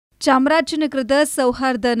ಚಾಮರಾಜನಗರದ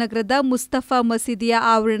ಸೌಹಾರ್ದ ನಗರದ ಮುಸ್ತಫಾ ಮಸೀದಿಯ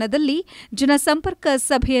ಆವರಣದಲ್ಲಿ ಜನಸಂಪರ್ಕ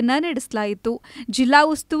ಸಭೆಯನ್ನ ನಡೆಸಲಾಯಿತು. ಜಿಲ್ಲಾ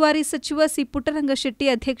ಉಸ್ತುವಾರಿ ಸಚಿವ ಸಿ ಪುಟ್ಟರಂಗಶೆಟ್ಟಿ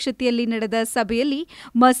ಅಧ್ಯಕ್ಷತೆಯಲ್ಲಿ ನಡೆದ ಸಭೆಯಲ್ಲಿ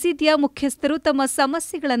ಮಸೀದಿಯ ಮುಖ್ಯಸ್ಥರು ತಮ್ಮ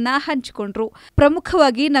ಸಮಸ್ಯೆಗಳನ್ನು ಹಂಚಿಕೊಂಡರು.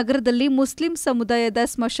 ಪ್ರಮುಖವಾಗಿ ನಗರದಲ್ಲಿ ಮುಸ್ಲಿಂ ಸಮುದಾಯದ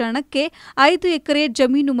ಸ್ಮಶಾನಕ್ಕೆ 5 ಎಕರೆ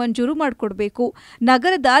ಜಮೀನು ಮಂಜೂರು ಮಾಡಿಕೊಡಬೇಕು,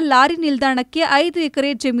 ನಗರದ ಲಾರಿ ನಿಲ್ದಾಣಕ್ಕೆ 5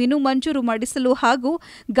 ಎಕರೆ ಜಮೀನು ಮಂಜೂರು ಮಾಡಿಸಲು ಹಾಗೂ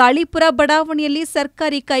ಗಾಳಿಪುರ ಬಡಾವಣೆಯಲ್ಲಿ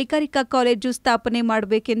ಸರ್ಕಾರಿ ಕೈಗಾರಿಕಾ ಕಾಲೇಜು ಸ್ಥಾಪನೆ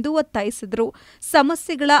ಮಾಡಬೇಕೆಂದು ಒತ್ತಾಯಿಸಿದರು.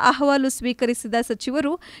 ಸಮಸ್ಯೆಗಳ ಅಹವಾಲು ಸ್ವೀಕರಿಸಿದ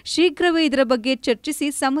ಸಚಿವರು ಶೀಘ್ರವೇ ಇದರ ಬಗ್ಗೆ ಚರ್ಚಿಸಿ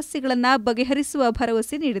ಸಮಸ್ಯೆಗಳನ್ನು ಬಗೆಹರಿಸುವ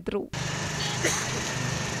ಭರವಸೆ ನೀಡಿದರು.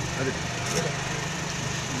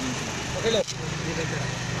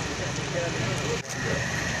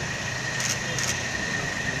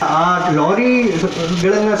 ಆ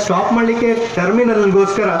ಲಾರಿಗಳನ್ನು ಸ್ಟಾಪ್ ಮಾಡಲಿಕ್ಕೆ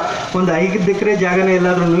ಟರ್ಮಿನಲ್ಗೋಸ್ಕರ ಒಂದು 5 ಎಕರೆ ಜಾಗನ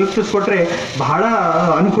ಎಲ್ಲಾದರೂ ನಿರೀಕ್ಷಿಸ್ಕೊಟ್ರೆ ಬಹಳ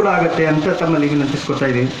ಅನುಕೂಲ ಆಗುತ್ತೆ ಅಂತ ತಮ್ಮಲ್ಲಿ ವಿನಂತಿಸ್ಕೊತಾ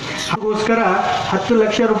ಇದ್ದೀವಿ. ಅದಕ್ಕೋಸ್ಕರ 10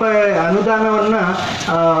 ಲಕ್ಷ ರೂಪಾಯಿ ಅನುದಾನವನ್ನು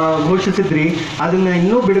ಘೋಷಿಸಿದ್ರಿ, ಅದನ್ನು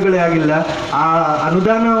ಇನ್ನೂ ಬಿಡುಗಡೆ ಆಗಿಲ್ಲ. ಆ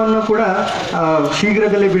ಅನುದಾನವನ್ನು ಕೂಡ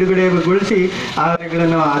ಶೀಘ್ರದಲ್ಲೇ ಬಿಡುಗಡೆಗೊಳಿಸಿ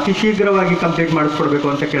ಅವುಗಳನ್ನು ಅತಿ ಶೀಘ್ರವಾಗಿ ಕಂಪ್ಲೀಟ್ ಮಾಡಿಸ್ಕೊಡ್ಬೇಕು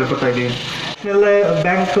ಅಂತ ಕೇಳ್ಕೊತಾ ಇದ್ದೀವಿ.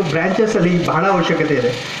 ಬ್ಯಾಂಕ್ ಬ್ರಾಂಚಸ್ ಅಲ್ಲಿ ಬಹಳ ಅವಶ್ಯಕತೆ ಇದೆ.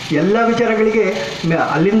 ಎಲ್ಲ ವಿಚಾರಗಳಿಗೆ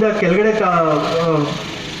ಅಲ್ಲಿಂದ ಕೆಳಗಡೆ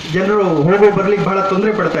ಜನರು ಹೋಗೋ ಬರ್ಲಿಕ್ಕೆ ಬಹಳ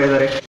ತೊಂದರೆ ಪಡ್ತಾ ಇದ್ದಾರೆ.